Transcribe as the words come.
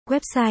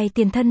Website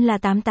tiền thân là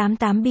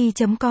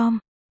 888bi.com.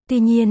 Tuy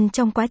nhiên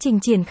trong quá trình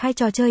triển khai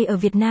trò chơi ở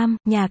Việt Nam,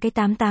 nhà cái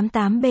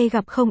 888B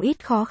gặp không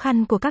ít khó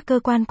khăn của các cơ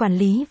quan quản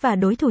lý và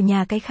đối thủ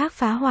nhà cái khác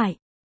phá hoại.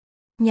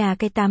 Nhà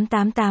cái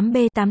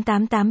 888B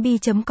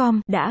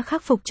 888bi.com đã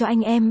khắc phục cho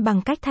anh em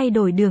bằng cách thay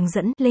đổi đường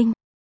dẫn, link.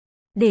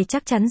 Để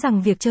chắc chắn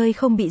rằng việc chơi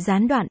không bị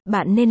gián đoạn,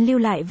 bạn nên lưu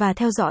lại và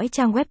theo dõi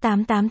trang web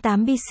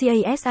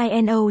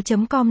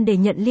 888bcasino.com để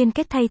nhận liên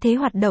kết thay thế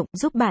hoạt động,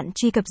 giúp bạn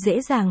truy cập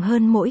dễ dàng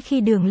hơn mỗi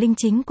khi đường link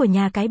chính của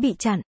nhà cái bị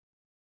chặn.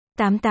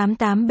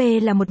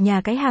 888B là một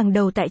nhà cái hàng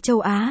đầu tại châu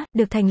Á,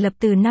 được thành lập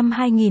từ năm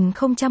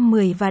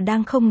 2010 và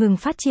đang không ngừng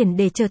phát triển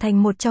để trở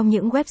thành một trong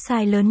những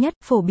website lớn nhất,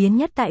 phổ biến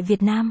nhất tại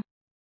Việt Nam.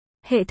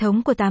 Hệ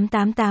thống của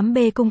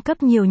 888B cung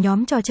cấp nhiều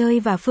nhóm trò chơi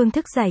và phương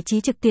thức giải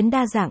trí trực tuyến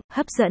đa dạng,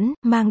 hấp dẫn,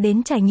 mang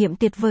đến trải nghiệm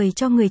tuyệt vời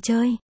cho người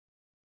chơi.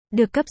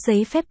 Được cấp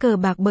giấy phép cờ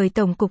bạc bởi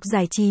Tổng cục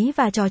Giải trí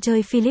và Trò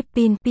chơi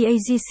Philippines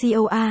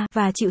 (PAGCOR)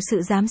 và chịu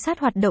sự giám sát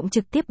hoạt động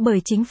trực tiếp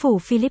bởi chính phủ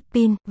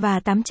Philippines, và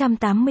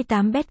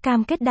 888bet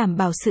cam kết đảm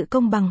bảo sự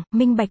công bằng,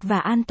 minh bạch và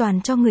an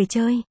toàn cho người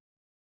chơi.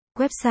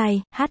 Website: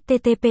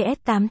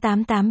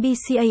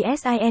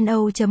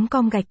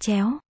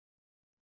 https://888bcasino.com/.